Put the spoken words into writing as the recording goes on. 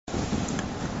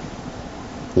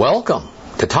Welcome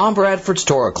to Tom Bradford's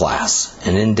Torah class,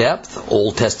 an in-depth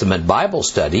Old Testament Bible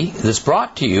study that's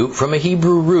brought to you from a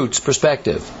Hebrew roots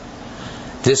perspective.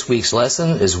 This week's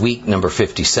lesson is week number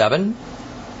 57,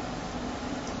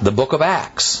 the book of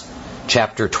Acts,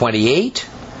 chapter 28,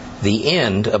 the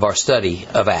end of our study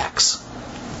of Acts.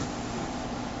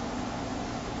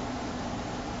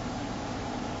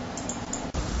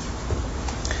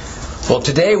 Well,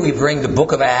 today we bring the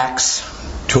book of Acts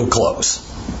to a close.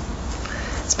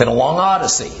 It's been a long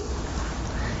odyssey.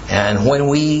 And when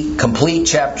we complete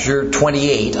chapter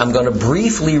 28, I'm going to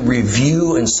briefly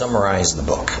review and summarize the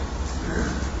book.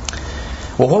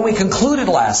 Well, when we concluded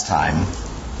last time,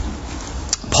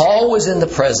 Paul was in the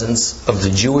presence of the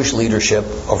Jewish leadership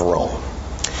of Rome.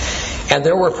 And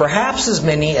there were perhaps as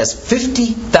many as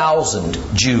 50,000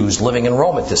 Jews living in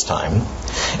Rome at this time.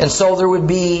 And so there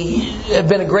have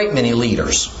been a great many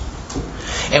leaders.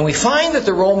 And we find that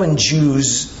the Roman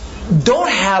Jews don't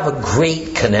have a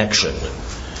great connection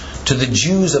to the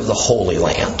Jews of the Holy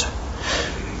Land.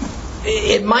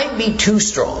 It might be too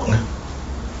strong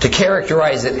to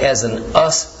characterize it as an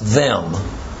us-them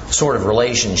sort of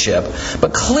relationship,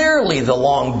 but clearly the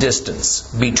long distance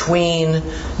between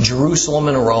Jerusalem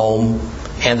and Rome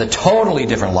and the totally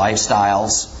different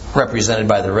lifestyles represented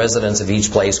by the residents of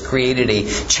each place created a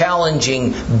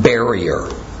challenging barrier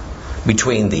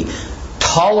between the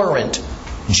tolerant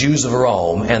Jews of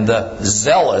Rome and the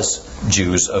zealous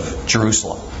Jews of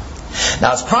Jerusalem.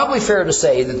 Now, it's probably fair to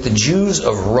say that the Jews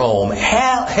of Rome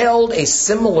held a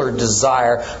similar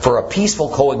desire for a peaceful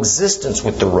coexistence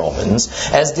with the Romans,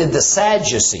 as did the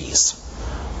Sadducees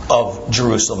of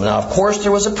Jerusalem. Now, of course,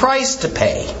 there was a price to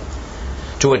pay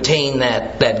to attain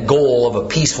that goal of a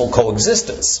peaceful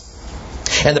coexistence.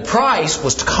 And the price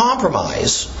was to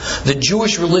compromise the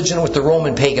Jewish religion with the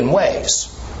Roman pagan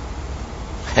ways,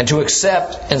 and to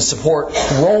accept and support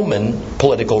Roman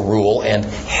political rule and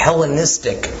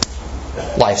Hellenistic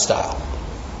lifestyle.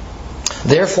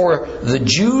 Therefore, the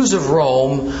Jews of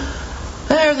Rome,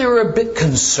 they were a bit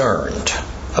concerned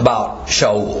about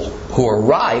Shaul, who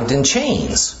arrived in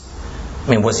chains. I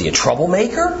mean, was he a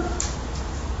troublemaker?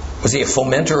 Was he a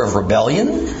fomenter of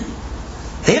rebellion?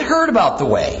 They had heard about the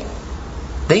way.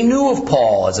 They knew of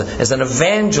Paul as an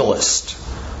evangelist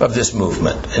of this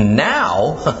movement. And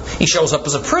now he shows up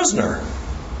as a prisoner.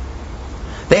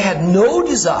 They had no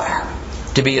desire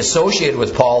to be associated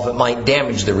with Paul if it might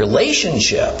damage the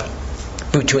relationship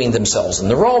between themselves and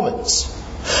the Romans.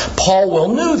 Paul well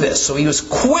knew this, so he was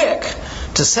quick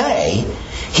to say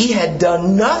he had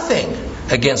done nothing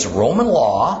against Roman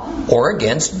law or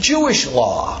against Jewish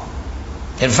law.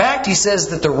 In fact, he says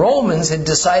that the Romans had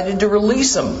decided to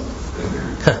release him.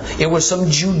 It was some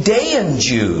Judean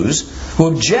Jews who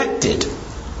objected.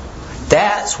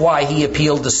 That's why he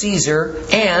appealed to Caesar,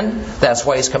 and that's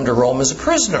why he's come to Rome as a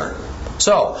prisoner.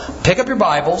 So, pick up your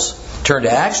Bibles, turn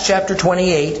to Acts chapter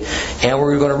 28, and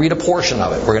we're going to read a portion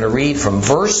of it. We're going to read from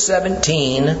verse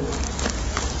 17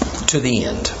 to the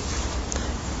end.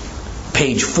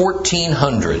 Page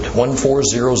 1400,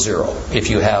 1400,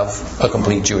 if you have a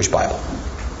complete Jewish Bible.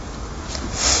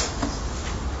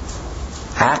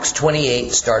 Acts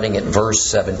 28, starting at verse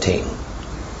 17.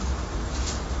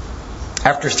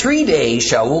 After 3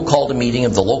 days, Shaul called a meeting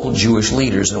of the local Jewish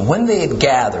leaders, and when they had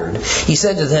gathered, he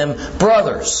said to them,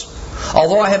 "Brothers,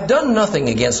 although I have done nothing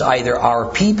against either our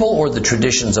people or the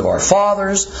traditions of our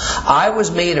fathers, I was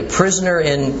made a prisoner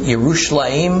in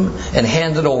Jerusalem and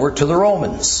handed over to the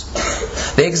Romans.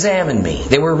 They examined me.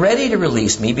 They were ready to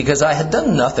release me because I had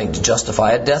done nothing to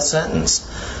justify a death sentence.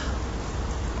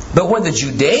 But when the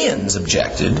Judeans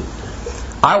objected,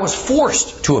 I was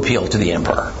forced to appeal to the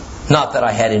emperor. Not that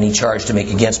I had any charge to make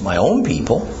against my own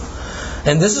people.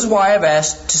 And this is why I've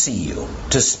asked to see you,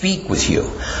 to speak with you.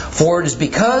 For it is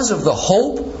because of the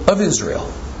hope of Israel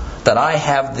that I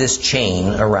have this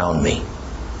chain around me."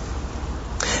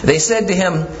 They said to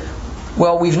him,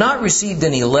 "Well, we've not received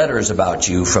any letters about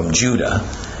you from Judah,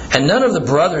 and none of the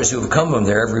brothers who have come from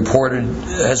there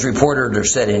has reported or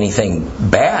said anything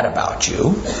bad about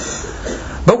you.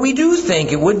 But we do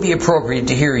think it would be appropriate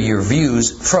to hear your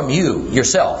views from you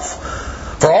yourself.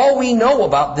 For all we know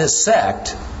about this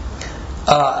sect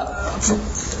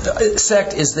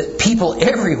is that people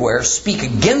everywhere speak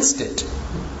against it."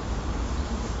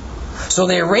 So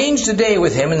they arranged a day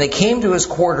with him, and they came to his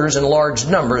quarters in large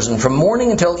numbers, and from morning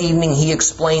until evening he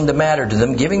explained the matter to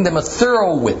them, giving them a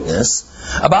thorough witness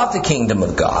about the kingdom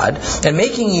of God, and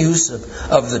making use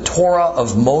of the Torah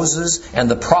of Moses and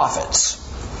the prophets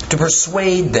to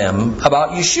persuade them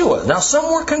about Yeshua. Now,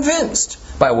 some were convinced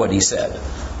by what he said.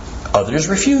 Others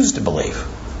refused to believe.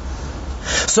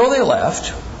 So they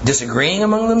left, disagreeing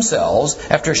among themselves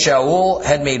after Shaul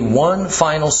had made one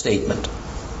final statement.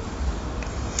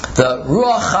 The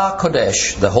Ruach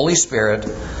HaKodesh, the Holy Spirit,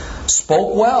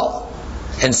 spoke well,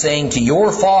 and saying to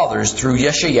your fathers through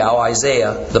Yeshayahu,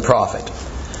 Isaiah the prophet,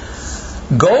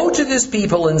 "Go to this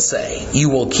people and say, you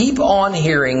will keep on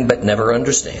hearing but never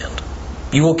understand.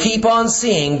 You will keep on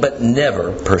seeing but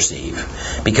never perceive,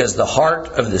 because the heart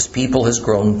of this people has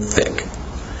grown thick.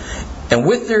 And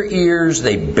with their ears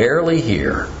they barely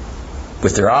hear.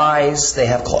 With their eyes they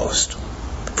have closed.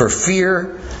 For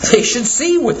fear they should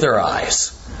see with their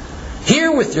eyes,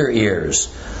 hear with their ears,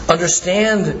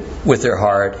 understand with their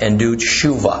heart, and do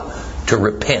teshuvah, to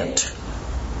repent,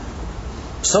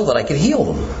 so that I could heal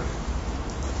them.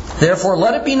 Therefore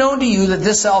let it be known to you that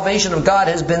this salvation of God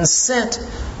has been sent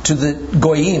to the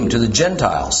Goyim, to the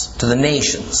Gentiles, to the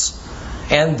nations,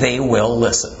 and they will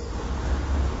listen."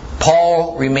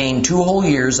 Paul remained 2 whole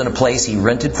years in a place he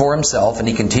rented for himself, and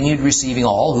he continued receiving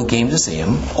all who came to see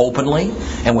him, openly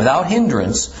and without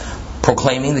hindrance,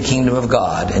 proclaiming the kingdom of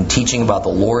God and teaching about the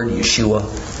Lord Yeshua,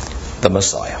 the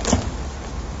Messiah.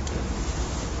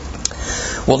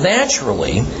 Well,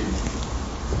 naturally,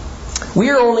 we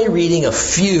are only reading a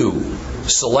few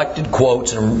selected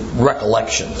quotes and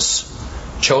recollections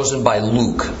chosen by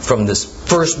Luke from this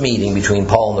first meeting between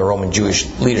Paul and the Roman Jewish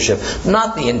leadership,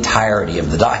 not the entirety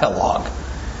of the dialogue.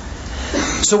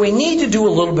 So we need to do a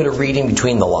little bit of reading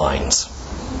between the lines.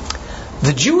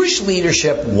 The Jewish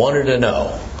leadership wanted to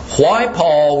know why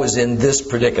Paul was in this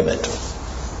predicament.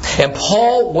 And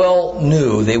Paul well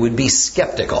knew they would be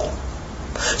skeptical.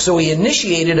 So he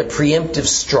initiated a preemptive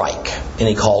strike, and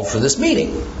he called for this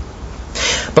meeting.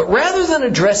 But rather than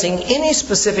addressing any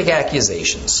specific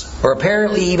accusations, or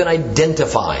apparently even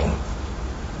identifying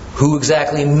who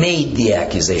exactly made the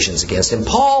accusations against him,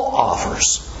 Paul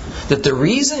offers that the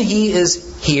reason he is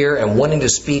here and wanting to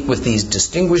speak with these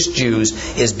distinguished Jews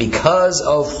is because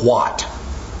of what?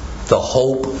 The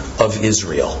hope of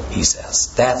Israel, he says.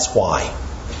 That's why.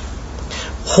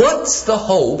 What's the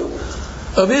hope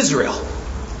of Israel?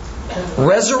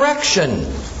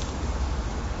 Resurrection.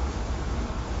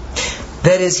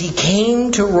 That is, he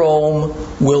came to Rome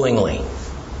willingly,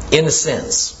 in a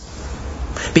sense,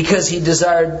 because he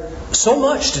desired so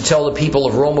much to tell the people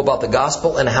of Rome about the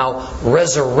gospel and how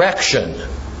resurrection,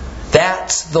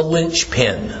 that's the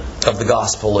linchpin of the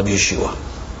gospel of Yeshua.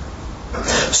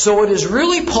 So it is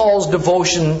really Paul's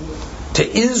devotion to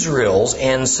Israel's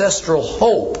ancestral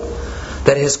hope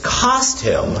that has cost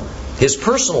him his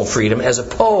personal freedom, as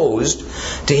opposed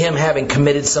to him having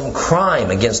committed some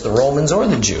crime against the Romans or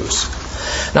the Jews.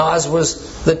 Now, as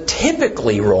was the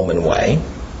typically Roman way,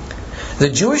 the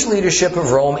Jewish leadership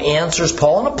of Rome answers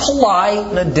Paul in a polite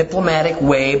and a diplomatic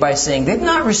way by saying they've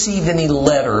not received any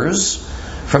letters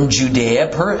from Judea,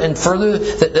 and further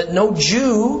that no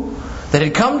Jew that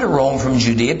had come to Rome from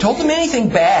Judea told them anything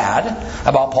bad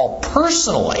about Paul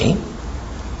personally.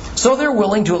 So they're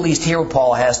willing to at least hear what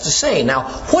Paul has to say. Now,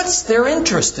 what's their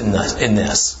interest in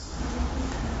this?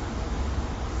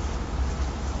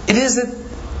 It is that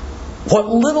what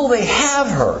little they have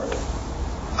heard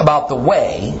about the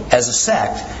way as a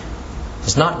sect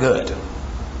is not good.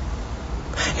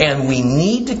 And we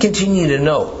need to continue to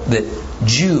note that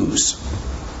Jews,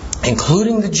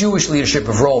 including the Jewish leadership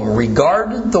of Rome,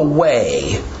 regarded the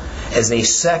way as a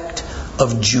sect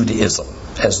of Judaism,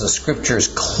 as the Scriptures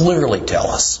clearly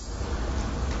tell us.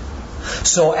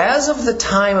 So as of the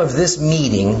time of this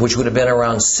meeting, which would have been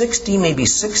around 60, maybe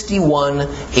 61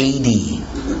 AD,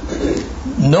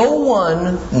 no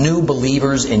one knew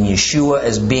believers in Yeshua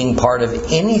as being part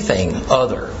of anything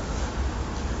other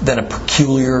than a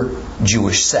peculiar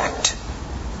Jewish sect.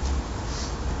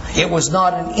 It was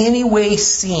not in any way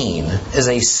seen as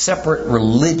a separate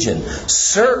religion,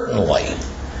 certainly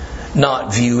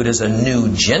not viewed as a new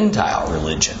Gentile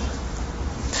religion.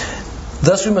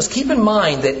 Thus, we must keep in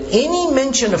mind that any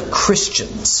mention of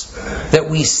Christians that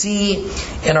we see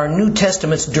in our New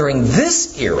Testaments during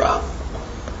this era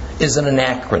is an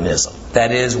anachronism.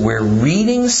 That is, we're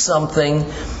reading something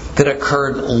that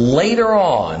occurred later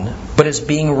on, but it's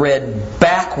being read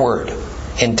backward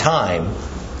in time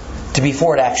to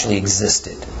before it actually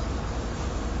existed.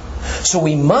 So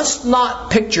we must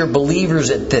not picture believers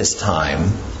at this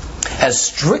time as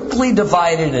strictly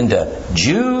divided into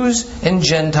Jews and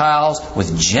Gentiles,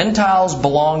 with Gentiles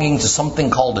belonging to something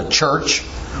called a church,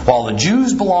 while the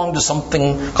Jews belong to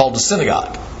something called a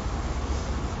synagogue.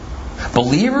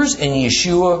 Believers in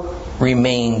Yeshua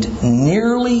remained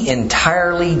nearly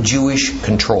entirely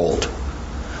Jewish-controlled,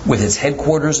 with its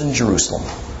headquarters in Jerusalem.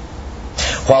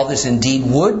 While this indeed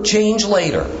would change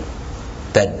later,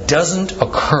 that doesn't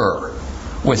occur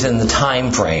within the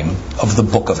time frame of the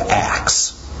book of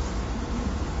Acts.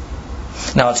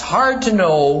 Now, it's hard to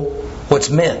know what's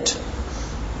meant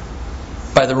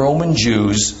by the Roman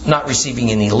Jews not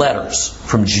receiving any letters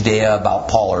from Judea about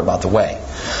Paul or about the way.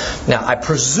 Now, I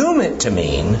presume it to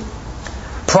mean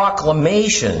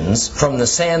proclamations from the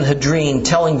Sanhedrin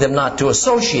telling them not to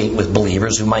associate with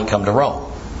believers who might come to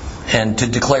Rome, and to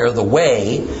declare the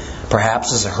way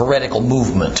perhaps as a heretical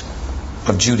movement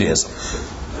of Judaism.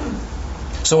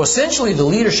 So essentially the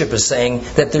leadership is saying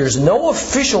that there's no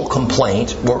official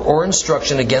complaint or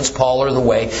instruction against Paul or the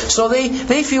way, so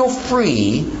they feel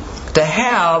free to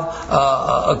have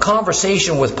a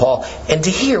conversation with Paul and to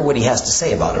hear what he has to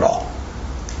say about it all.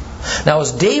 Now,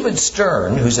 as David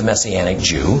Stern, who's a Messianic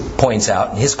Jew, points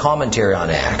out in his commentary on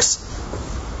Acts,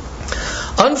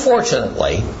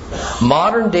 unfortunately,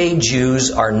 modern-day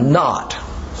Jews are not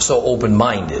so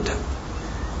open-minded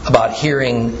about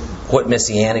hearing what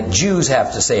Messianic Jews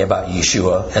have to say about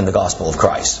Yeshua and the gospel of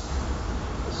Christ.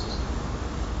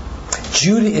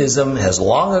 Judaism has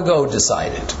long ago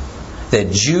decided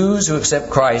that Jews who accept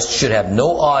Christ should have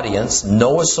no audience,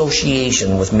 no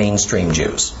association with mainstream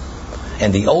Jews,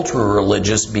 and the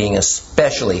ultra-religious being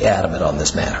especially adamant on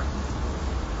this matter.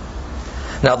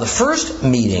 Now, the first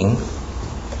meeting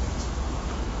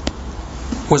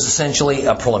was essentially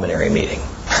a preliminary meeting.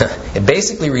 It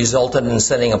basically resulted in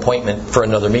setting an appointment for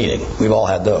another meeting. We've all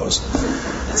had those.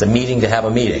 It's a meeting to have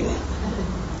a meeting.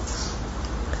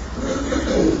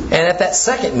 And at that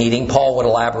second meeting, Paul would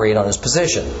elaborate on his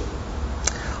position.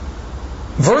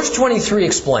 Verse 23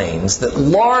 explains that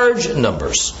large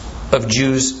numbers of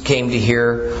Jews came to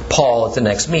hear Paul at the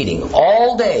next meeting.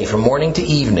 All day, from morning to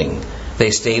evening,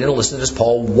 they stayed and listened as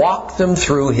Paul walked them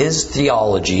through his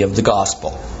theology of the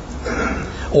gospel.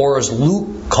 Or as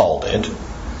Luke called it,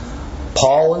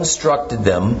 Paul instructed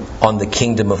them on the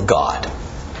kingdom of God.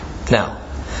 Now,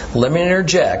 let me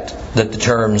interject that the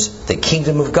terms the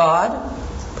kingdom of God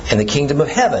and the kingdom of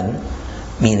heaven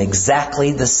mean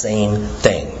exactly the same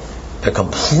thing. They're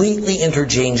completely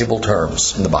interchangeable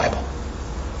terms in the Bible.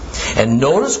 And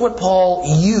notice what Paul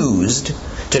used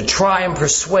to try and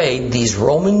persuade these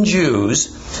Roman Jews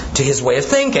to his way of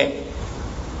thinking.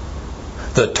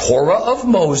 The Torah of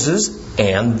Moses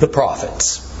and the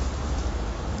prophets.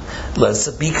 Let's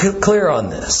be clear on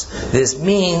this. This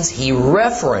means he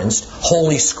referenced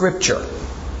Holy Scripture,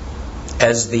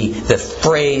 as the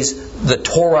phrase the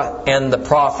Torah and the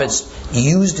prophets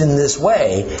used in this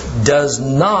way does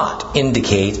not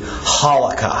indicate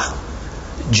halakha,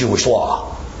 Jewish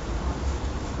law.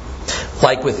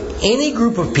 Like with any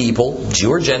group of people,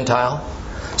 Jew or Gentile,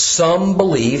 some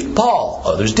believed Paul,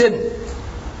 others didn't.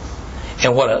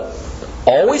 And what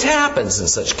always happens in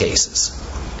such cases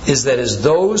is that as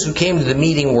those who came to the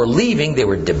meeting were leaving, they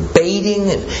were debating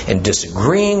and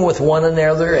disagreeing with one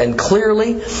another. And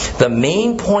clearly, the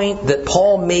main point that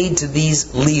Paul made to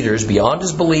these leaders, beyond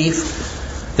his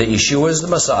belief that Yeshua is the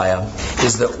Messiah,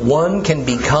 is that one can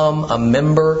become a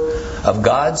member of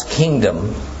God's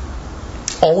kingdom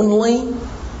only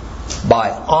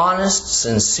by honest,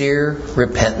 sincere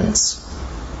repentance.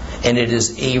 And it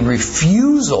is a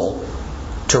refusal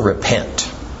to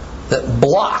repent that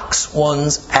blocks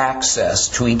one's access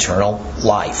to eternal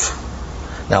life.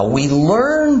 Now, we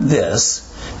learn this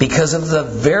because of the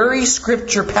very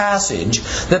scripture passage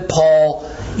that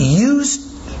Paul used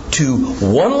to,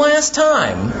 one last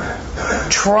time,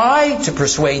 try to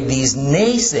persuade these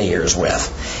naysayers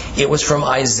with. It was from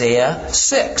Isaiah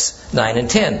 6, 9 and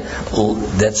 10.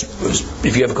 That's,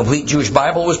 if you have a complete Jewish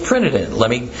Bible, it was printed in it. Let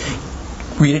me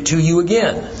read it to you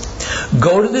again.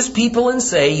 Go to this people and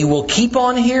say, you will keep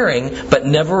on hearing, but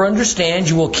never understand.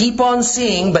 You will keep on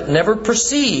seeing, but never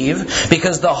perceive,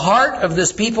 because the heart of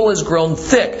this people has grown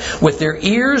thick. With their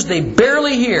ears they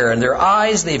barely hear, and their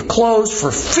eyes they've closed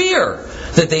for fear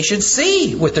that they should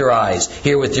see with their eyes,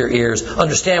 hear with their ears,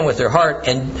 understand with their heart,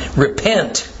 and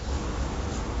repent,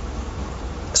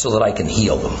 so that I can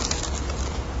heal them.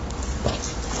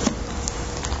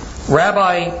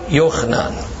 Rabbi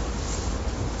Yochanan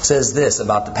says this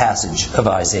about the passage of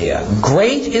Isaiah.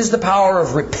 Great is the power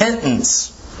of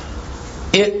repentance.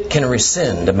 It can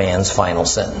rescind a man's final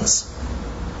sentence.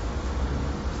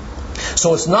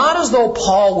 So it's not as though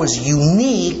Paul was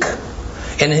unique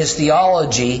in his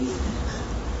theology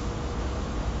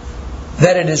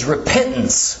that it is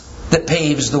repentance that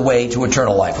paves the way to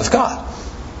eternal life with God.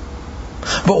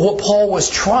 But what Paul was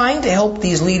trying to help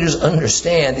these leaders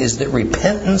understand is that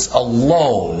repentance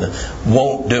alone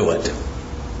won't do it.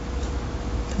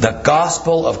 The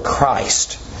gospel of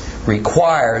Christ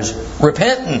requires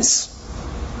repentance,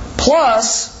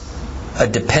 plus a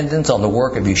dependence on the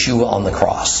work of Yeshua on the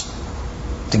cross.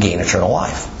 to gain eternal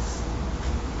life.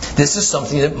 This is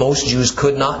something that most Jews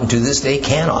could not and to this day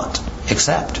cannot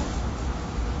accept.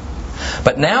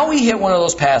 But now we hit one of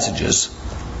those passages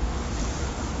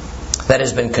that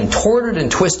has been contorted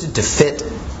and twisted to fit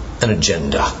an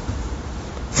agenda.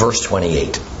 Verse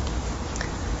 28.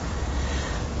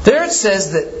 There it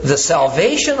says that the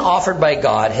salvation offered by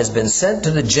God has been sent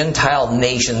to the Gentile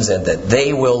nations and that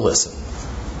they will listen.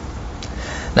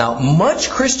 Now, much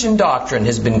Christian doctrine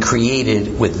has been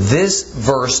created with this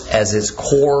verse as its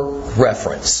core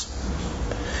reference,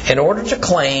 in order to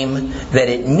claim that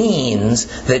it means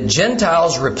that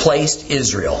Gentiles replaced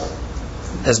Israel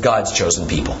as God's chosen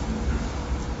people.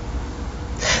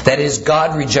 That is,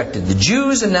 God rejected the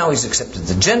Jews and now He's accepted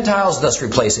the Gentiles, thus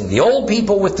replacing the old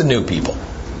people with the new people.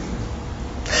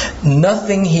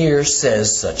 Nothing here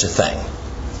says such a thing.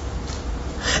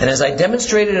 And as I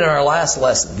demonstrated in our last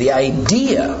lesson, the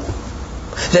idea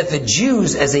that the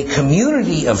Jews as a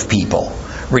community of people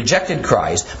rejected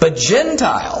Christ, but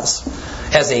Gentiles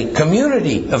as a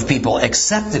community of people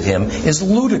accepted Him is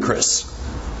ludicrous.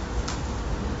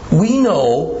 We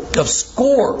know of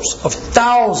scores of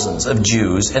thousands of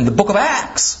Jews in the book of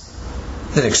Acts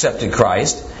that accepted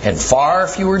Christ, and far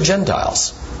fewer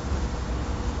Gentiles.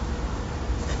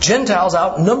 Gentiles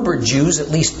outnumbered Jews at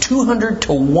least 200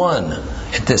 to 1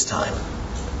 at this time.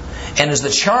 And as the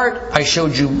chart I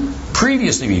showed you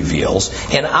previously reveals,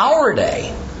 in our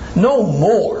day, no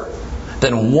more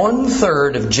than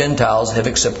 1/3 of Gentiles have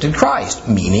accepted Christ,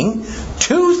 meaning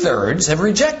 2/3 have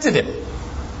rejected Him.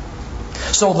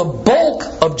 So the bulk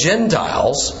of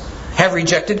Gentiles have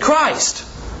rejected Christ,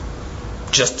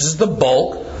 just as the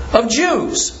bulk of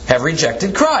Jews have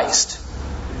rejected Christ.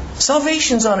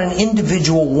 Salvation's on an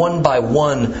individual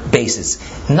one-by-one basis,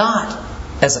 not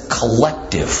as a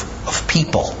collective of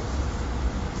people.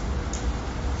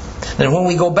 And when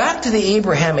we go back to the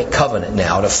Abrahamic covenant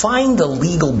now to find the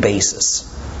legal basis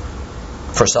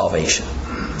for salvation,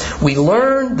 we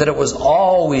learn that it was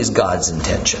always God's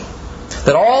intention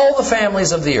that all the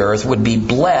families of the earth would be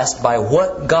blessed by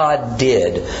what God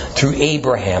did through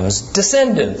Abraham's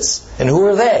descendants. And who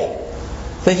are they?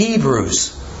 The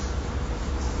Hebrews.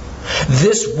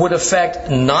 This would affect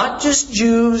not just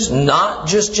Jews, not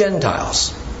just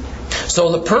Gentiles.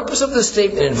 So the purpose of the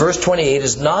statement in verse 28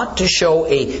 is not to show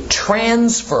a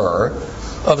transfer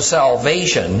of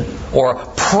salvation or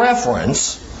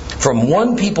preference from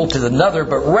one people to another,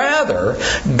 but rather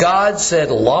God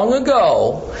said long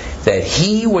ago that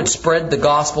He would spread the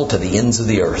gospel to the ends of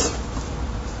the earth.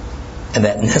 And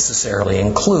that necessarily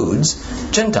includes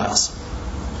Gentiles.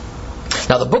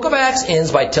 Now the book of Acts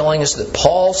ends by telling us that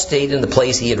Paul stayed in the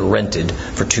place he had rented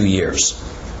for 2 years.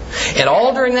 And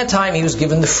all during that time he was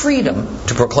given the freedom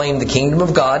to proclaim the kingdom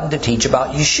of God and to teach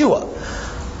about Yeshua.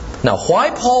 Now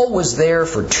why Paul was there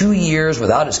for 2 years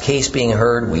without his case being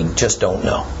heard, we just don't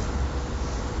know.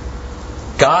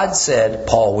 God said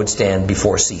Paul would stand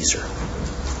before Caesar.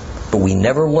 But we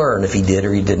never learn if he did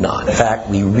or he did not. In fact,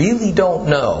 we really don't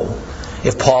know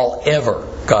if Paul ever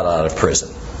got out of prison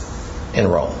in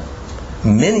Rome.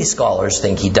 Many scholars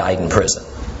think he died in prison.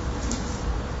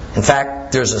 In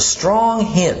fact, there's a strong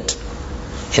hint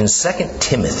in 2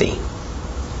 Timothy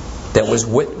that was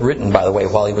written, by the way,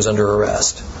 while he was under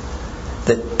arrest,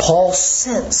 that Paul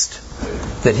sensed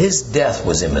that his death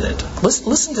was imminent.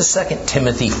 Listen to 2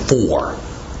 Timothy 4,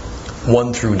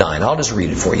 1 through 9. I'll just read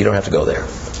it for you. You don't have to go there.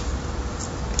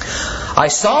 I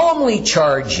solemnly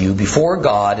charge you before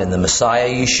God and the Messiah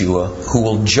Yeshua, who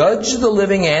will judge the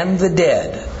living and the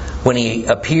dead when He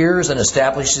appears and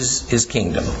establishes His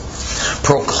kingdom.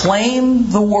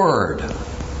 Proclaim the word.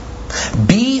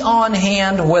 Be on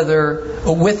hand whether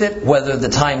the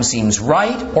time seems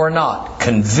right or not.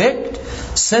 Convict,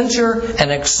 censure, and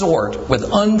exhort with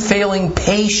unfailing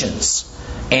patience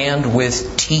and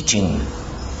with teaching.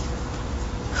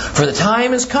 For the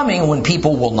time is coming when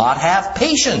people will not have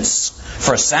patience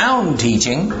for sound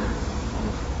teaching.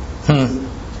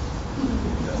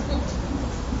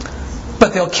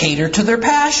 But they'll cater to their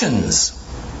passions.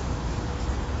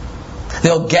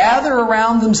 They'll gather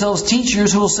around themselves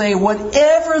teachers who will say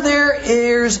whatever their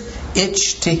ears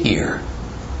itch to hear.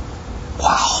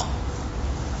 Wow.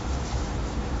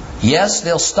 Yes,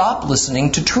 they'll stop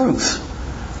listening to truth.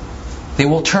 They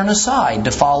will turn aside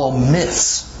to follow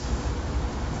myths.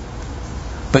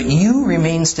 But you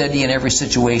remain steady in every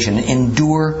situation.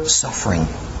 Endure suffering.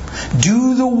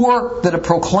 Do the work that a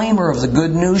proclaimer of the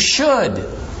good news should.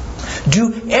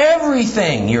 Do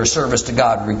everything your service to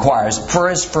God requires. For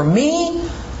as for me,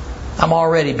 I'm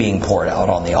already being poured out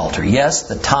on the altar. Yes,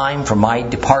 the time for my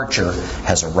departure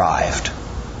has arrived.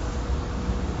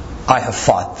 I have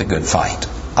fought the good fight.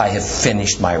 I have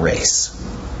finished my race.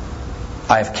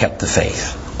 I have kept the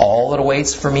faith. All that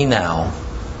awaits for me now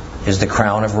is the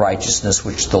crown of righteousness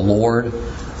which the Lord,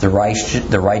 the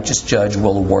righteous judge,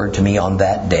 will award to me on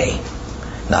that day.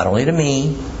 Not only to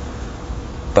me,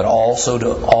 but also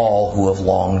to all who have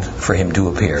longed for him to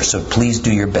appear. So please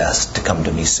do your best to come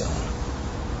to me soon.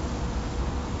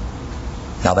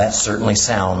 Now that certainly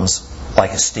sounds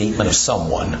like a statement of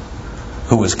someone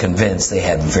who was convinced they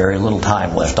had very little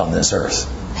time left on this earth.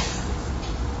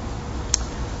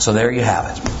 So there you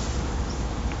have it.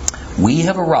 We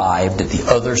have arrived at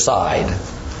the other side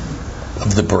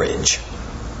of the bridge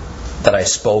that I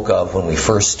spoke of when we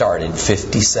first started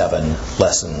 57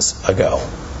 lessons ago.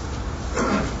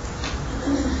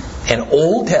 An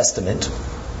Old Testament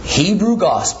Hebrew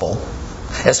gospel,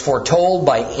 as foretold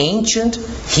by ancient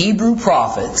Hebrew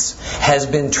prophets, has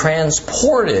been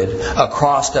transported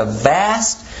across a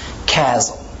vast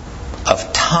chasm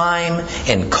of time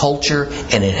and culture,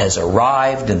 and it has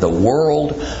arrived in the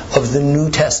world of the New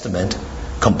Testament,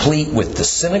 complete with the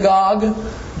synagogue,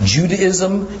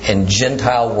 Judaism, and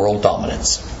Gentile world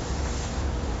dominance.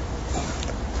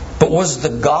 But was the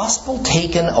gospel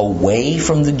taken away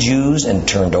from the Jews and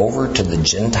turned over to the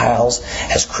Gentiles,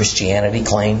 as Christianity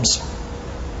claims?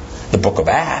 The book of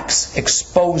Acts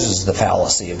exposes the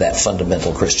fallacy of that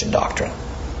fundamental Christian doctrine.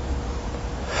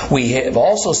 We have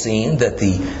also seen that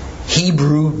the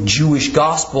Hebrew Jewish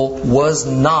gospel was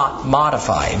not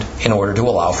modified in order to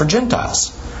allow for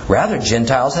Gentiles. Rather,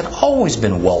 Gentiles had always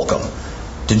been welcome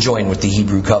to join with the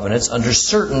Hebrew covenants under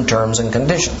certain terms and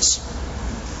conditions.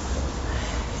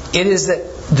 It is that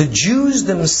the Jews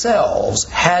themselves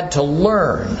had to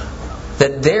learn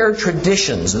that their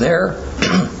traditions, their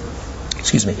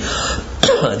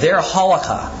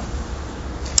halakha,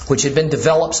 which had been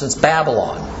developed since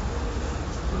Babylon,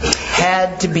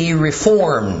 had to be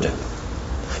reformed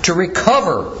to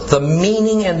recover the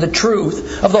meaning and the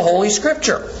truth of the Holy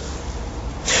Scripture.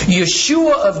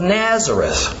 Yeshua of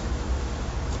Nazareth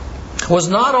was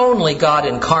not only God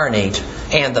incarnate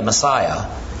and the Messiah,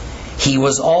 he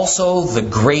was also the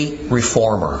great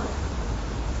reformer.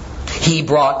 He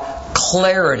brought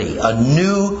clarity, a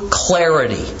new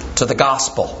clarity to the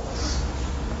gospel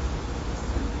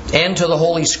and to the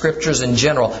Holy Scriptures in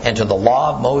general, and to the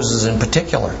law of Moses in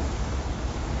particular.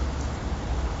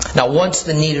 Now, once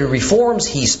the needed reforms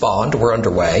he spawned were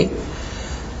underway,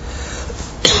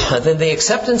 then the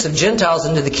acceptance of Gentiles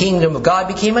into the kingdom of God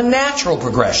became a natural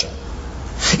progression.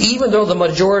 Even though the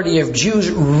majority of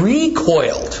Jews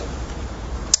recoiled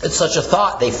at such a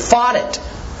thought, they fought it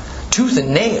tooth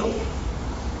and nail.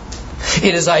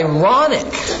 It is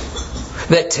ironic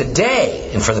that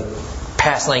today, and for the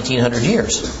past 1900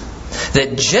 years,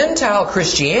 that Gentile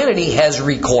Christianity has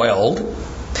recoiled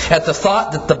at the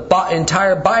thought that the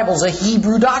entire Bible is a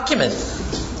Hebrew document.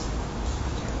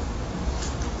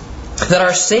 That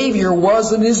our Savior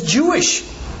was and is Jewish.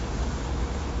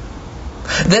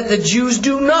 That the Jews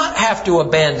do not have to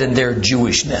abandon their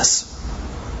Jewishness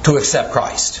to accept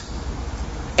Christ.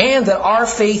 And that our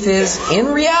faith is, in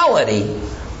reality,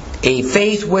 a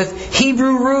faith with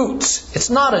Hebrew roots. It's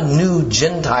not a new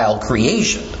Gentile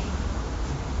creation.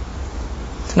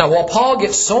 Now, while Paul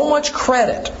gets so much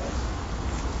credit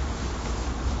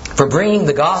for bringing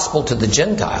the gospel to the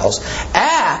Gentiles,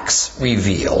 Acts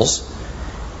reveals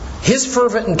his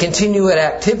fervent and continued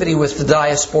activity with the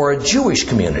diaspora Jewish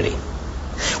community.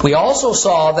 We also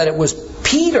saw that it was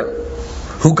Peter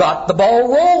who got the ball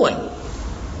rolling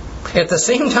at the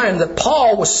same time that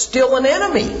Paul was still an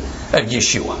enemy of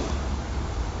Yeshua.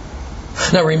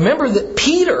 Now remember that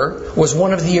Peter was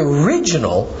one of the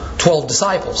original 12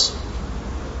 disciples.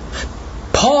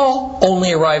 Paul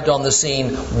only arrived on the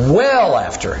scene well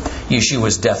after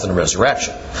Yeshua's death and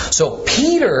resurrection. So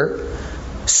Peter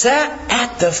sat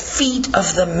at the feet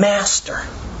of the Master.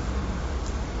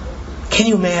 Can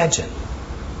you imagine?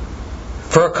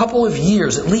 For a couple of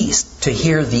years at least, to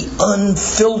hear the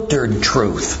unfiltered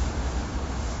truth.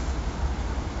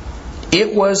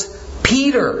 It was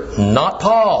Peter, not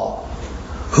Paul,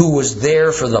 who was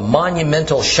there for the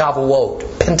monumental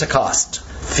Shavuot, Pentecost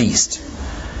feast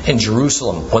in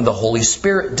Jerusalem, when the Holy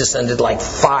Spirit descended like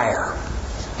fire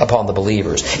upon the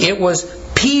believers. It was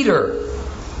Peter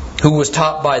who was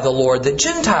taught by the Lord that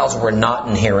Gentiles were not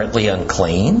inherently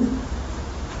unclean,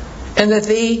 and that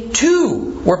they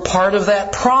too were part of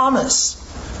that promise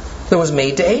that was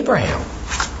made to Abraham.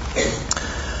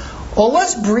 Well,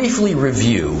 let's briefly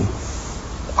review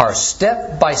our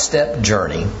step-by-step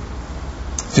journey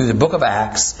through the book of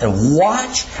Acts and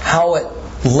watch how it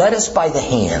led us by the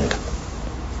hand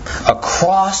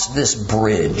across this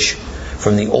bridge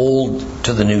from the Old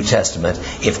to the New Testament,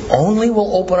 if only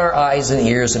we'll open our eyes and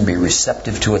ears and be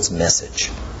receptive to its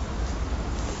message.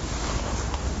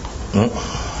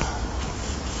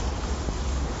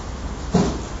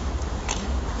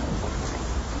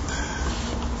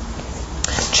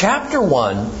 Chapter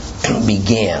 1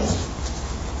 began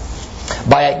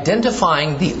by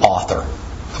identifying the author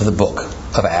of the book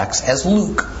of Acts as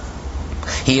Luke.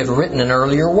 He had written an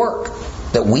earlier work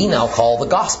that we now call the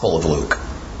Gospel of Luke.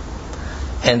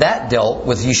 And that dealt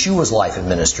with Yeshua's life and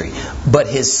ministry. But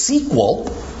his sequel,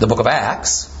 the book of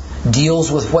Acts,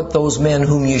 deals with what those men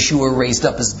whom Yeshua raised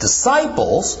up as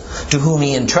disciples, to whom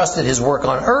he entrusted his work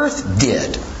on earth,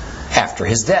 did after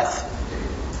his death.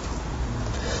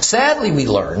 Sadly, we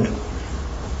learned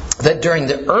that during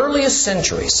the earliest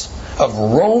centuries of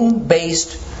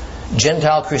Rome-based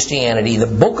Gentile Christianity, the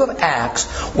book of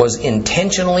Acts was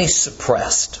intentionally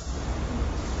suppressed.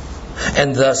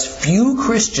 And thus few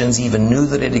Christians even knew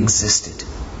that it existed.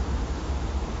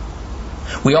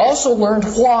 We also learned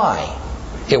why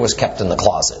it was kept in the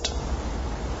closet.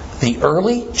 The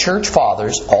early church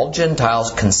fathers, all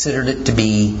Gentiles, considered it to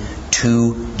be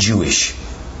too Jewish.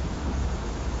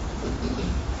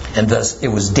 And thus it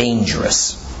was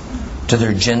dangerous to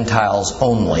their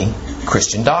Gentiles-only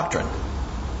Christian doctrine.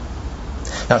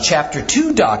 Now, chapter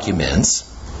 2 documents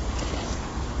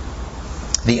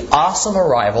the awesome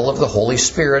arrival of the Holy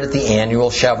Spirit at the annual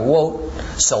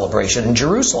Shavuot celebration in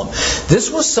Jerusalem.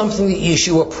 This was something that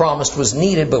Yeshua promised was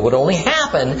needed, but would only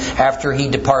happen after he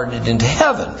departed into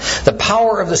heaven. The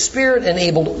power of the Spirit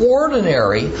enabled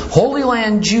ordinary Holy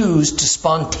Land Jews to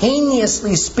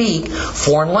spontaneously speak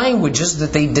foreign languages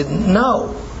that they didn't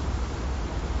know.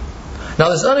 Now,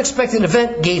 this unexpected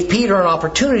event gave Peter an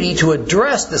opportunity to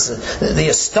address the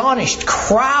astonished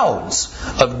crowds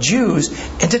of Jews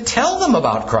and to tell them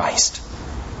about Christ.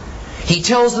 He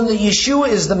tells them that Yeshua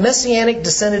is the messianic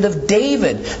descendant of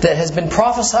David that has been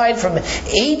prophesied from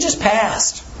ages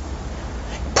past.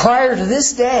 Prior to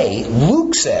this day,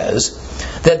 Luke says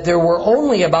that there were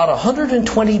only about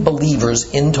 120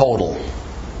 believers in total.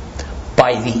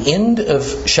 By the end of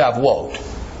Shavuot,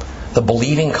 the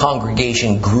believing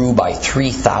congregation grew by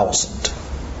 3,000,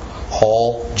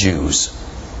 all Jews.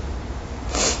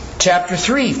 Chapter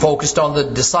 3 focused on the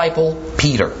disciple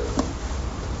Peter,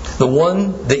 the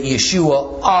one that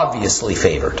Yeshua obviously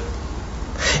favored.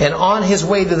 And on his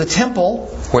way to the temple,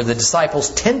 where the disciples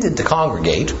tended to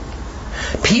congregate,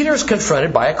 Peter is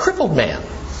confronted by a crippled man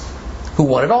who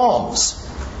wanted alms.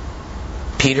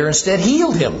 Peter instead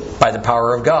healed him by the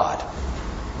power of God.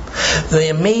 The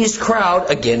amazed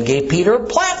crowd again gave Peter a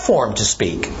platform to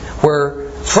speak, where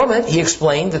from it he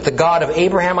explained that the God of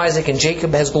Abraham, Isaac, and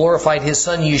Jacob has glorified his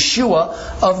son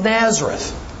Yeshua of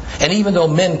Nazareth. And even though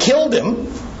men killed him,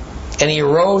 and he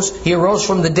arose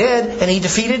from the dead, and he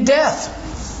defeated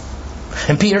death.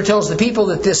 And Peter tells the people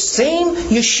that this same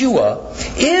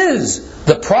Yeshua is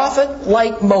the prophet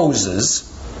like Moses,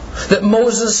 that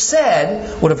Moses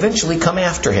said would eventually come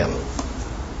after him.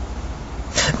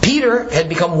 Peter had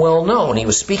become well known. He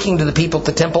was speaking to the people at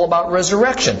the temple about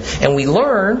resurrection. And we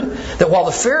learned that while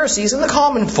the Pharisees and the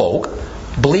common folk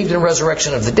believed in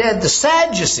resurrection of the dead, the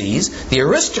Sadducees, the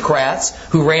aristocrats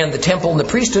who ran the temple and the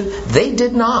priesthood, they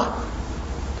did not.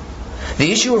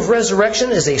 The issue of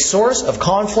resurrection is a source of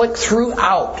conflict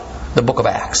throughout the book of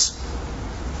Acts.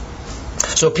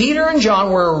 So Peter and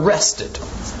John were arrested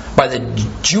by the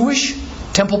Jewish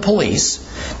temple police,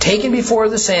 taken before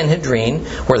the Sanhedrin,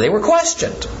 where they were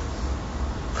questioned.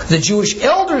 The Jewish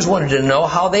elders wanted to know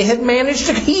how they had managed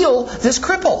to heal this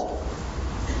cripple.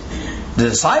 The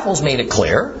disciples made it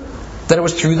clear that it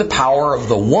was through the power of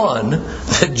the one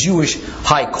the Jewish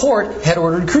high court had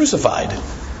ordered crucified.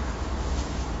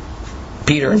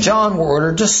 Peter and John were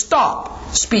ordered to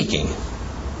stop speaking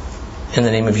in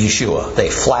the name of Yeshua. They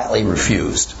flatly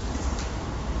refused.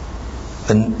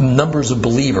 The numbers of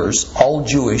believers, all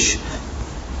Jewish,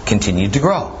 continued to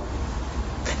grow.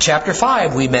 Chapter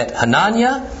 5, we met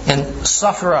Hananiah and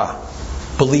Sapphira,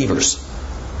 believers,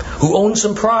 who owned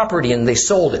some property and they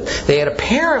sold it. They had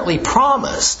apparently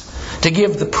promised to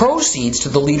give the proceeds to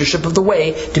the leadership of the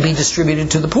way to be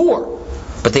distributed to the poor.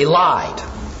 But they lied,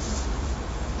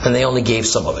 and they only gave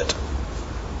some of it.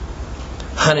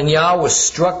 Hananiah was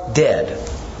struck dead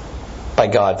by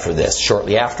God for this.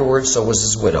 Shortly afterwards, so was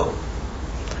his widow.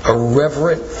 A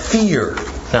reverent fear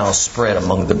now spread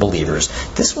among the believers.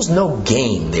 This was no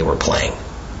game they were playing.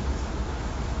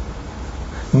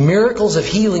 Miracles of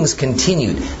healings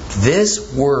continued.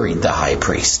 This worried the high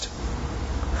priest,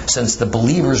 since the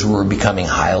believers were becoming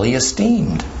highly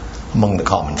esteemed among the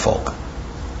common folk.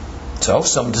 So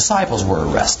some disciples were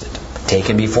arrested,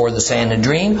 taken before the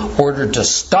Sanhedrin, ordered to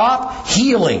stop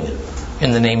healing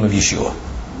in the name of Yeshua.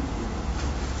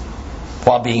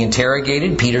 While being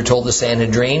interrogated, Peter told the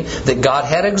Sanhedrin that God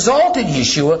had exalted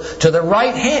Yeshua to the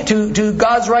right hand, to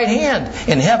God's right hand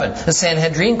in heaven. The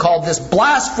Sanhedrin called this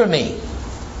blasphemy.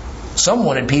 Some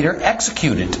wanted Peter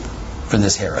executed for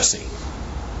this heresy.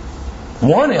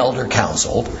 One elder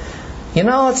counseled,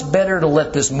 it's better to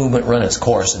let this movement run its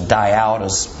course and die out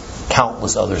as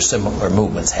countless other similar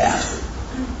movements have.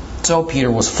 So Peter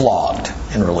was flogged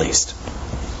and released.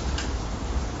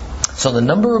 So the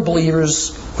number of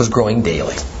believers was growing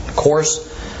daily. Of course,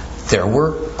 there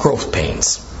were growth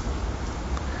pains.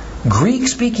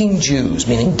 Greek-speaking Jews,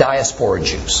 meaning diaspora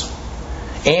Jews,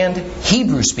 and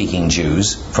Hebrew-speaking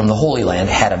Jews from the Holy Land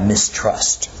had a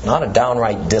mistrust, not a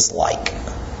downright dislike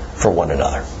for one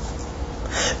another.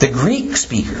 The Greek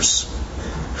speakers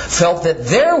felt that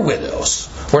their widows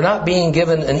were not being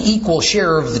given an equal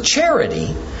share of the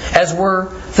charity as were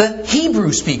the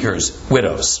Hebrew speakers'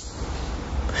 widows.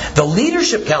 The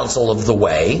leadership council of the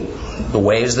Way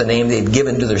is the name they'd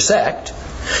given to their sect,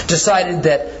 decided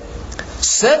that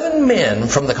 7 men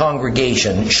from the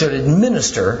congregation should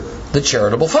administer the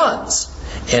charitable funds.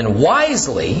 And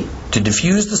wisely, to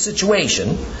diffuse the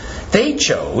situation, they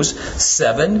chose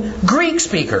 7 Greek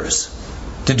speakers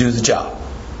to do the job.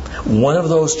 One of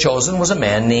those chosen was a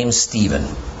man named Stephen.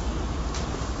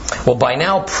 Well, by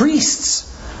now, priests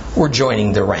were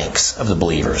joining the ranks of the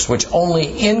believers, which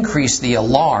only increased the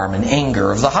alarm and anger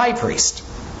of the high priest.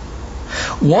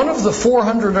 One of the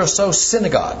 400 or so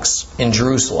synagogues in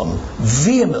Jerusalem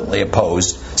vehemently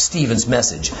opposed Stephen's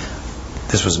message.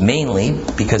 This was mainly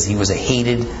because he was a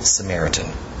hated Samaritan.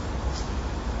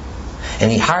 And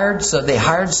they hired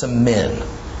some men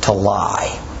to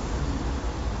lie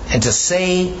and to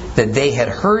say that they had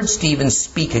heard Stephen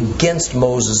speak against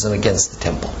Moses and against the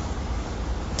temple.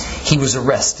 He was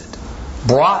arrested,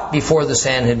 brought before the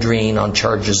Sanhedrin on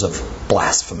charges of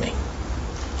blasphemy.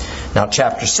 Now,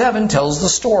 chapter 7 tells the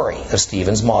story of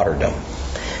Stephen's martyrdom.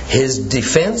 His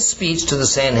defense speech to the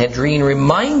Sanhedrin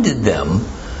reminded them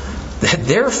that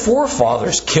their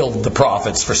forefathers killed the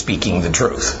prophets for speaking the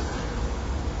truth.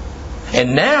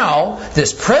 And now,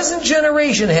 this present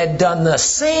generation had done the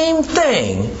same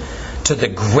thing to the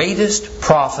greatest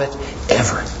prophet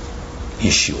ever,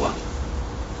 Yeshua.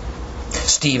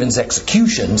 Stephen's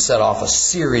execution set off a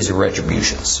series of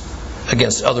retributions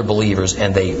against other believers,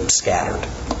 and they scattered.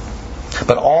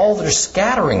 But all their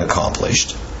scattering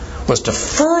accomplished was to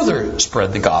further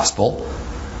spread the gospel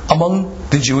among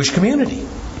the Jewish community.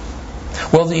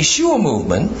 Well, the Yeshua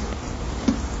movement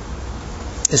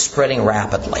is spreading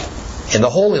rapidly in the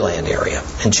Holy Land area.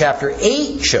 And chapter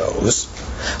 8 shows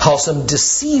how some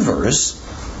deceivers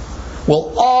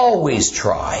will always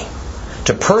try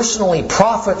to personally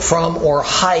profit from or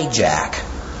hijack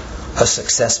a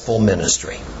successful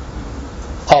ministry.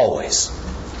 Always.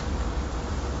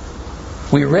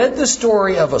 We read the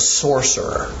story of a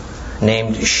sorcerer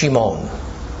named Shimon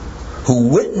who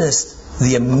witnessed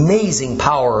the amazing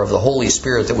power of the Holy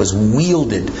Spirit that was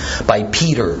wielded by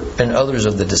Peter and others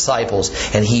of the disciples,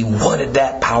 and he wanted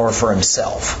that power for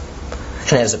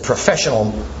himself. And as a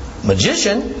professional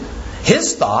magician,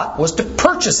 his thought was to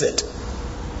purchase it.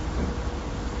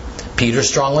 Peter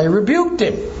strongly rebuked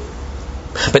him.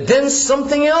 But then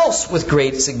something else with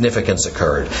great significance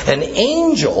occurred. An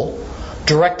angel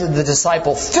directed the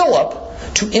disciple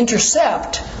Philip to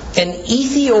intercept an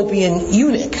Ethiopian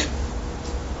eunuch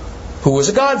who was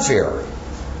a God-fearer.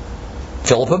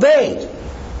 Philip obeyed.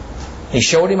 He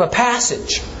showed him a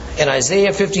passage in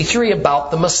Isaiah 53 about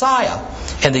the Messiah,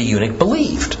 and the eunuch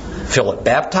believed. Philip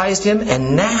baptized him,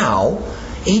 and now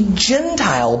a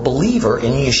Gentile believer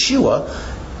in Yeshua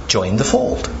joined the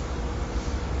fold.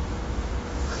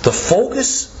 The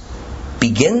focus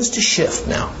begins to shift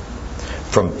now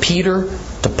from Peter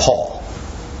to Paul.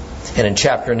 And in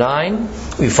chapter 9,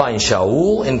 we find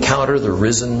Shaul encounter the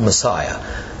risen Messiah.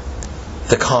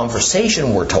 The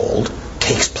conversation, we're told,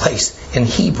 takes place in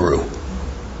Hebrew.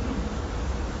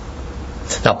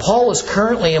 Now, Paul is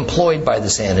currently employed by the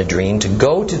Sanhedrin to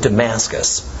go to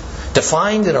Damascus to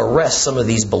find and arrest some of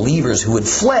these believers who had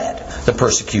fled the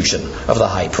persecution of the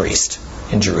high priest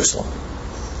in Jerusalem.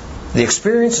 The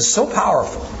experience is so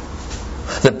powerful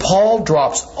that Paul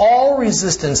drops all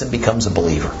resistance and becomes a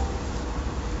believer.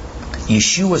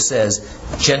 Yeshua says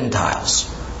Gentiles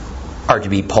are to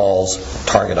be Paul's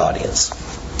target audience.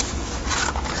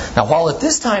 Now, while at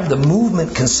this time the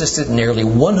movement consisted nearly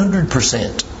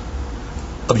 100%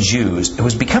 of Jews, it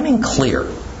was becoming clear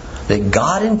that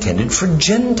God intended for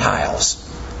Gentiles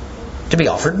to be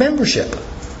offered membership.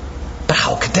 But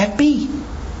how could that be?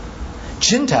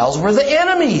 Gentiles were the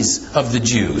enemies of the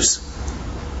Jews,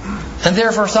 and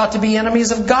therefore thought to be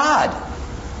enemies of God.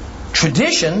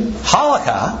 Tradition,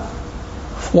 halakha,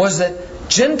 was that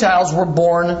Gentiles were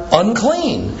born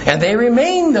unclean, and they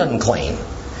remained unclean,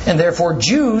 and therefore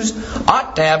Jews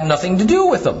ought to have nothing to do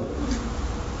with them.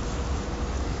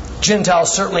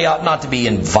 Gentiles certainly ought not to be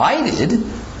invited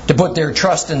to put their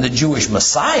trust in the Jewish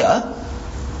Messiah.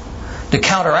 To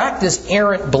counteract this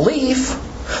errant belief,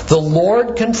 the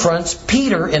Lord confronts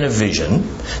Peter in a vision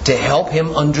to help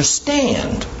him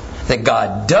understand that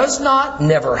God does not,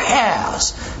 never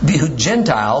has, viewed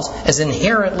Gentiles as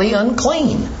inherently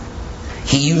unclean.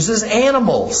 He uses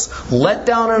animals let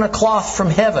down in a cloth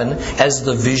from heaven as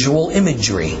the visual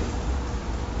imagery.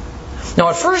 Now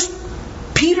at first,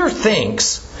 Peter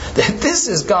thinks that this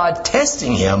is God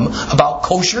testing him about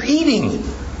kosher eating.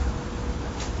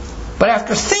 But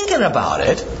after thinking about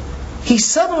it, he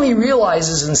suddenly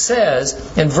realizes and says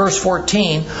in verse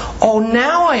 14, "Oh,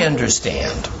 now I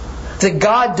understand that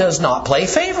God does not play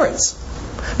favorites,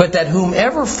 but that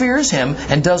whomever fears Him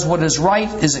and does what is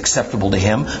right is acceptable to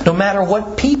Him, no matter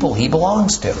what people he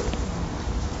belongs to."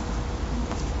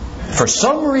 For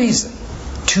some reason,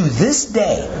 to this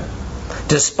day,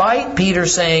 despite Peter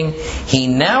saying he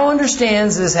now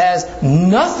understands this has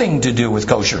nothing to do with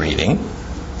kosher eating,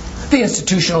 the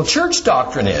institutional church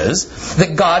doctrine is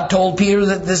that God told Peter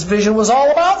that this vision was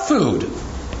all about food,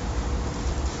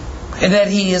 and that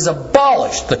He has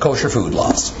abolished the kosher food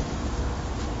laws.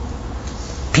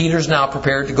 Peter's now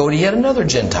prepared to go to yet another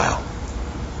Gentile.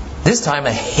 This time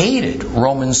a hated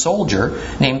Roman soldier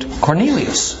named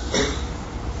Cornelius,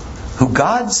 who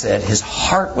God said his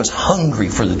heart was hungry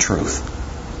for the truth.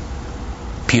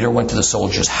 Peter went to the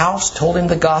soldier's house, told him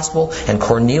the gospel, and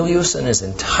Cornelius and his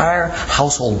entire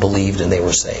household believed and they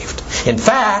were saved. In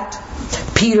fact,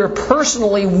 Peter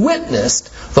personally witnessed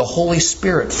the Holy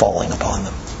Spirit falling upon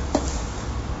them.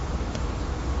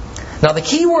 Now the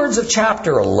key words of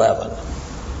chapter 11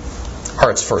 are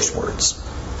its first words.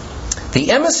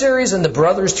 The emissaries and the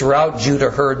brothers throughout Judah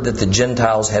heard that the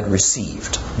Gentiles had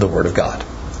received the Word of God.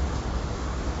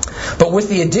 But with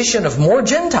the addition of more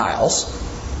Gentiles,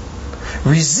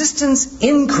 resistance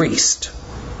increased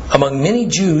among many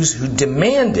Jews who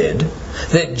demanded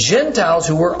that Gentiles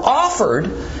who were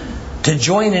offered to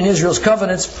join in Israel's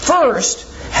covenants first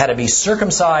had to be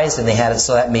circumcised, and they had it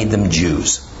so that made them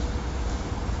Jews.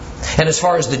 And as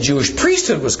far as the Jewish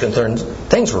priesthood was concerned,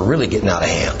 things were really getting out of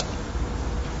hand.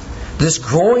 This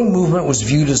growing movement was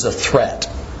viewed as a threat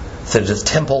to the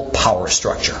temple power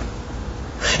structure.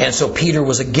 And so Peter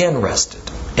was again arrested,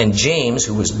 and James,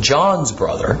 who was John's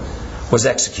brother, was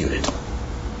executed.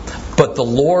 But the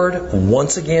Lord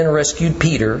once again rescued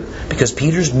Peter because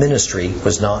Peter's ministry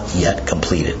was not yet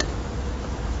completed.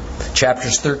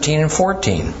 Chapters 13 and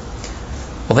 14.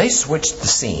 Well, they switched the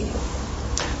scene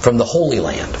from the Holy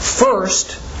Land.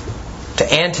 First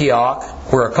to Antioch,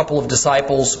 where a couple of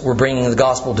disciples were bringing the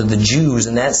gospel to the Jews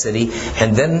in that city,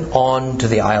 and then on to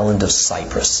the island of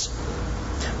Cyprus.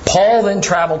 Paul then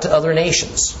traveled to other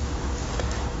nations.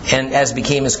 And as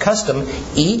became his custom,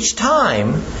 each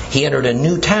time he entered a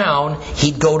new town,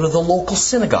 he'd go to the local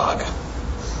synagogue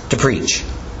to preach.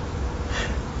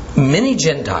 Many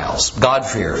Gentiles,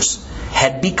 God-fearers,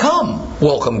 had become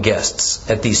welcome guests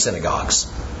at these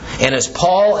synagogues. And as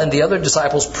Paul and the other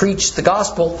disciples preached the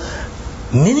gospel,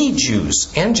 many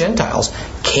Jews and Gentiles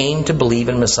came to believe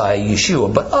in Messiah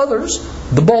Yeshua. But others,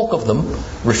 the bulk of them,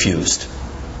 refused.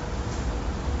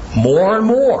 More and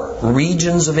more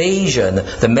regions of Asia and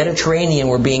the Mediterranean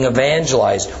were being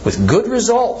evangelized with good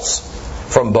results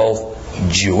from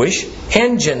both Jewish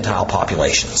and Gentile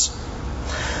populations.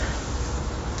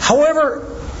 However,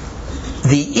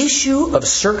 the issue of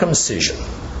circumcision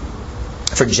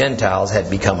for Gentiles had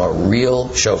become a real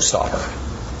showstopper.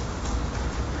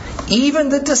 Even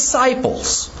the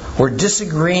disciples were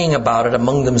disagreeing about it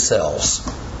among themselves,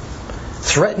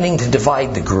 threatening to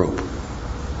divide the group.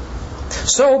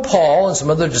 So Paul and some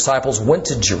other disciples went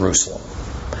to Jerusalem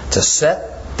to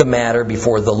set the matter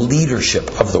before the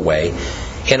leadership of the way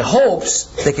in hopes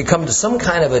they could come to some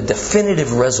kind of a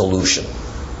definitive resolution.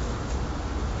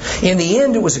 In the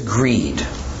end, it was agreed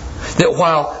that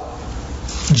while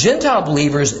Gentile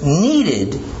believers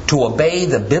needed to obey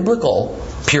the biblical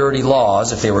purity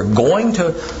laws if they were going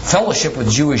to fellowship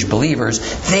with Jewish believers,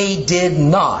 they did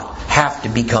not have to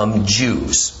become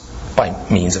Jews by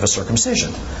means of a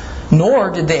circumcision.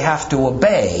 Nor did they have to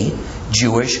obey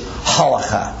Jewish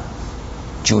halakha,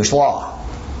 Jewish law,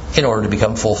 in order to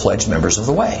become full-fledged members of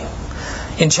the way.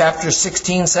 In chapters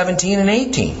 16, 17, and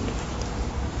 18,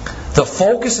 the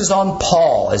focus is on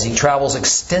Paul as he travels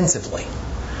extensively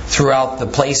throughout the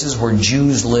places where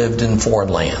Jews lived in foreign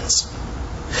lands.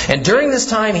 And during this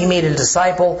time, he made a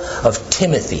disciple of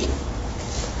Timothy,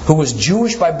 who was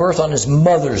Jewish by birth on his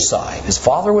mother's side. His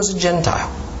father was a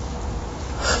Gentile.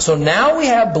 So now we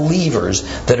have believers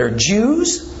that are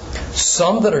Jews,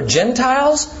 some that are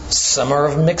Gentiles, some are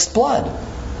of mixed blood.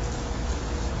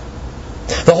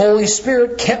 The Holy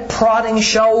Spirit kept prodding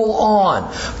Shaul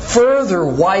on, further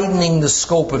widening the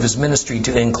scope of his ministry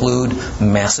to include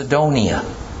Macedonia.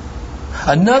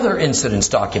 Another incident is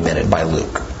documented by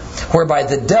Luke, whereby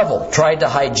the devil tried to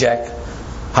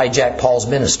hijack Paul's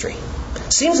ministry.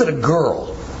 It seems that a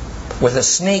girl with a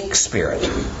snake spirit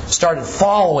started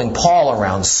following Paul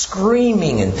around,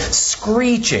 screaming and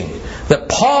screeching that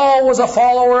Paul was a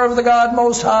follower of the God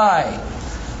Most High.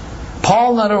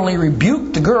 Paul not only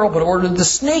rebuked the girl, but ordered the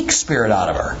snake spirit out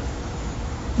of her,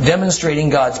 demonstrating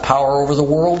God's power over the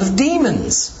world of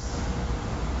demons.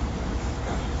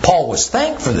 Paul was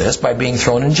thanked for this by being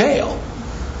thrown in jail,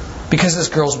 because this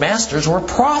girl's masters were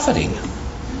profiting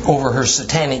over her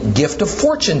satanic gift of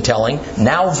fortune-telling,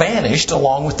 now vanished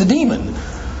along with the demon.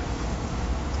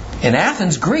 In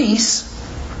Athens, Greece,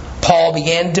 Paul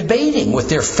began debating with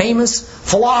their famous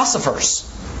philosophers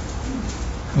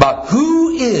about who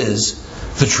is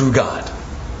the true God.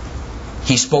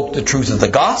 He spoke the truth of the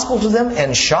gospel to them,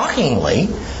 and shockingly,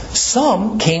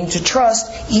 some came to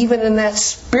trust even in that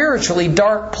spiritually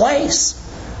dark place.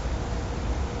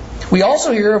 We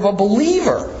also hear of a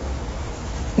believer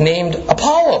named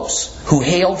Apollos, who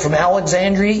hailed from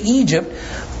Alexandria, Egypt,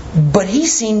 but he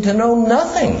seemed to know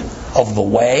nothing of the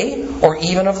way or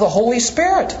even of the Holy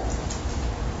Spirit.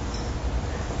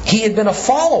 He had been a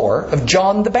follower of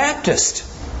John the Baptist,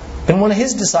 been one of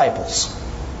his disciples.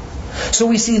 So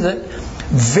we see that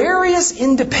various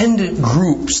independent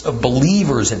groups of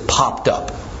believers had popped up,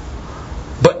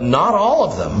 but not all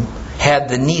of them had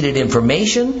the needed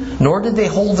information, nor did they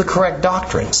hold the correct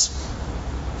doctrines.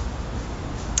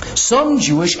 Some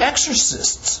Jewish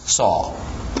exorcists saw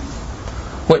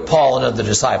what Paul and other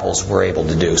disciples were able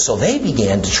to do, so they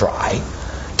began to try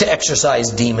to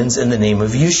exorcise demons in the name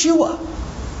of Yeshua,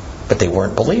 but they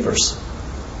weren't believers.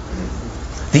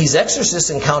 These exorcists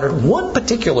encountered one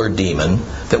particular demon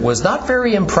that was not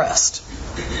very impressed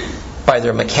by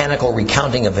their mechanical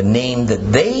recounting of a name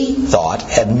that they thought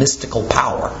had mystical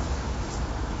power.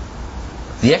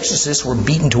 The exorcists were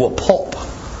beaten to a pulp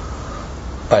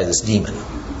by this demon.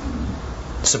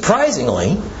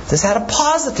 Surprisingly, this had a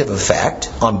positive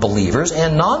effect on believers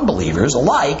and non-believers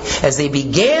alike as they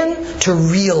began to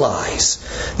realize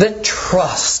that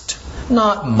trust,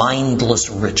 not mindless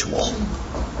ritual,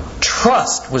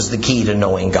 trust was the key to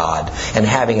knowing God and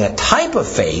having a type of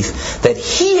faith that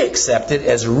he accepted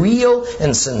as real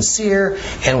and sincere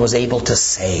and was able to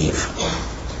save.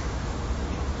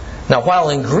 Now, while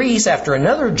in Greece, after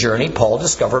another journey, Paul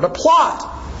discovered a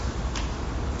plot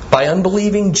by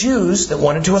unbelieving Jews that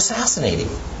wanted to assassinate him.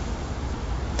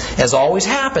 As always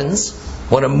happens,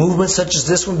 when a movement such as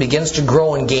this one begins to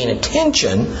grow and gain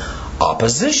attention,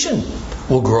 opposition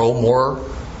will grow more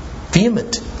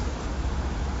vehement.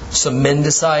 Some men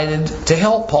decided to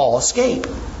help Paul escape.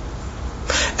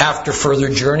 After further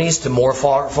journeys to more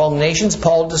far-flung nations,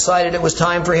 Paul decided it was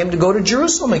time for him to go to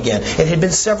Jerusalem again. It had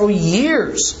been several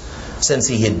years since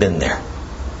he had been there.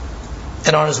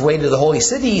 And on his way to the holy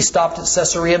city, he stopped at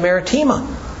Caesarea Maritima,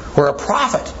 where a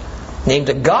prophet named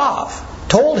Agave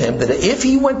told him that if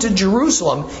he went to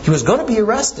Jerusalem, he was going to be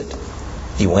arrested.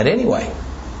 He went anyway.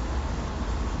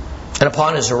 And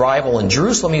upon his arrival in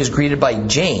Jerusalem, he was greeted by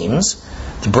James,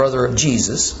 the brother of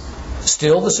Jesus,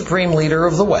 still the supreme leader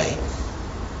of the way.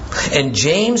 And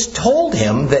James told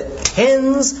him that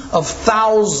tens of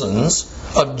thousands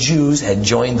of Jews had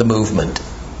joined the movement.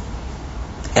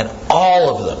 And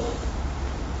all of them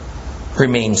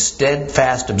remained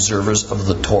steadfast observers of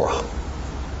the Torah.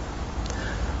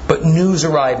 But news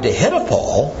arrived ahead of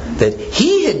Paul that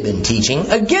he had been teaching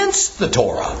against the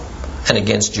Torah and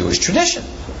against Jewish tradition.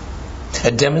 A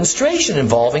demonstration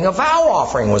involving a vow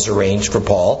offering was arranged for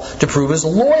Paul to prove his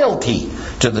loyalty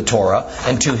to the Torah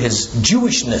and to his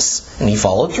Jewishness, and he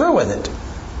followed through with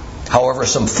it. However,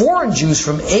 some foreign Jews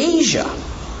from Asia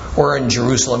were in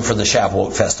Jerusalem for the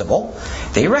Shavuot festival.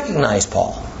 They recognized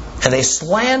Paul, and they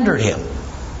slandered him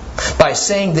by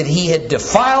saying that he had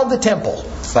defiled the temple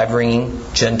by bringing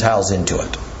Gentiles into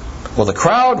it. Well, the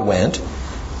crowd went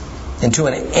into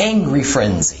an angry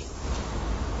frenzy.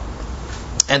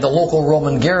 And the local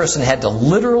Roman garrison had to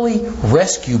literally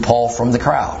rescue Paul from the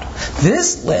crowd.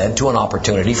 This led to an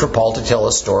opportunity for Paul to tell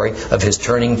a story of his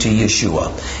turning to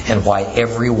Yeshua and why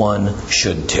everyone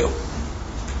should too.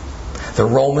 The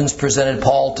Romans presented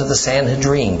Paul to the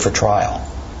Sanhedrin for trial.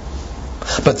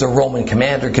 But the Roman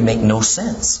commander could make no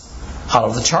sense out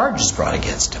of the charges brought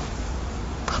against him.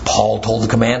 Paul told the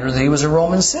commander that he was a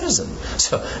Roman citizen.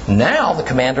 So now the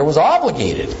commander was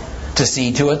obligated to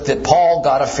see to it that Paul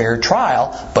got a fair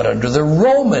trial, but under the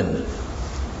Roman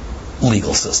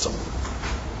legal system.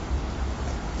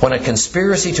 When a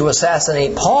conspiracy to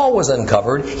assassinate Paul was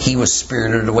uncovered, he was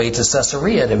spirited away to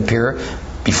Caesarea to appear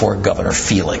before Governor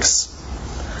Felix.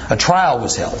 A trial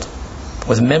was held,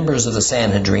 with members of the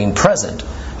Sanhedrin present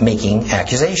making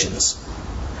accusations.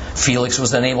 Felix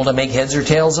was unable to make heads or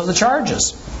tails of the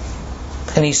charges,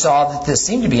 and he saw that this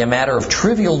seemed to be a matter of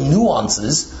trivial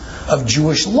nuances of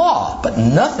Jewish law, but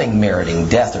nothing meriting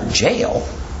death or jail.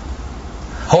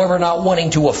 However, not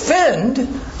wanting to offend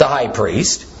the high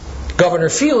priest, Governor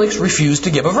Felix refused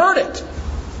to give a verdict.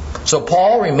 So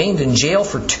Paul remained in jail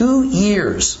for 2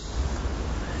 years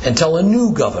until a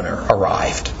new governor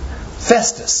arrived,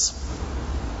 Festus.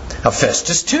 Now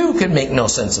Festus too could make no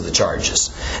sense of the charges,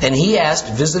 and he asked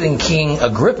visiting King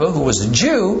Agrippa, who was a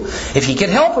Jew, if he could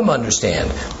help him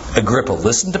understand. Agrippa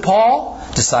listened to Paul,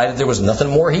 decided there was nothing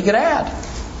more he could add.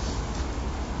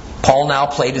 Paul now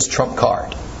played his trump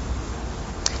card.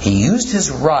 He used his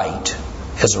right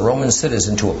as a Roman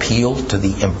citizen to appeal to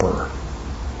the emperor.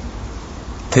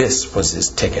 This was his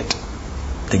ticket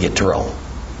to get to Rome.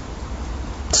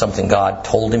 Something God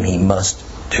told him he must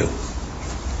do.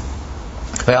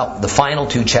 Well, the final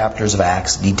 2 chapters of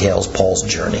Acts details Paul's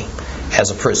journey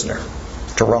as a prisoner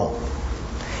to Rome.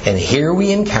 And here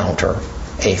we encounter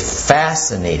a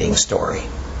fascinating story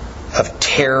of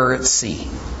terror at sea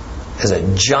as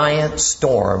a giant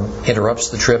storm interrupts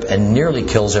the trip and nearly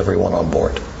kills everyone on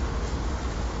board.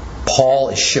 Paul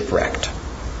is shipwrecked,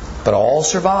 but all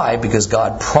survive because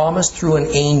God promised through an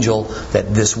angel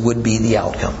that this would be the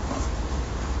outcome.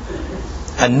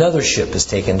 Another ship is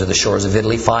taken to the shores of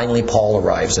Italy. Finally, Paul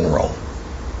arrives in Rome.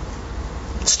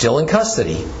 Still in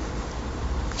custody,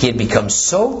 he had become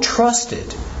so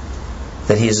trusted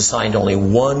that he is assigned only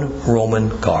 1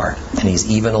 Roman guard, and he's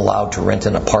even allowed to rent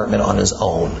an apartment on his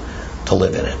own to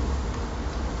live in it.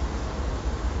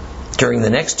 During the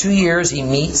next 2 years, he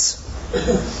meets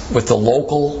with the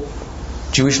local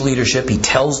Jewish leadership. He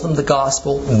tells them the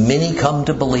gospel. Many come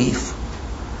to belief,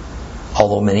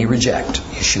 although many reject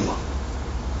Yeshua.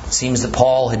 It seems that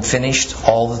Paul had finished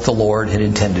all that the Lord had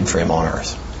intended for him on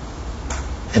earth.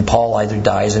 And Paul either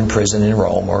dies in prison in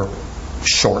Rome or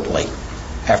shortly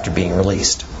after being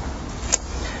released.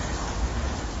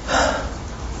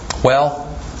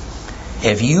 Well,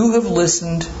 if you have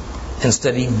listened and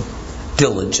studied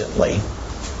diligently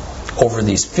over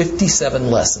these 57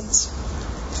 lessons,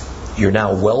 you're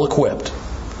now well equipped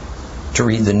to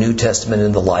read the New Testament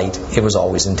in the light it was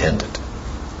always intended.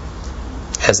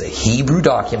 As a Hebrew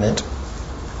document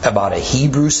about a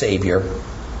Hebrew Savior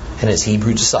and his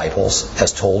Hebrew disciples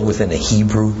as told within a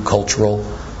Hebrew cultural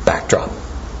backdrop.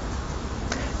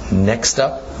 Next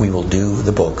up, we will do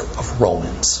the book of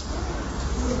Romans.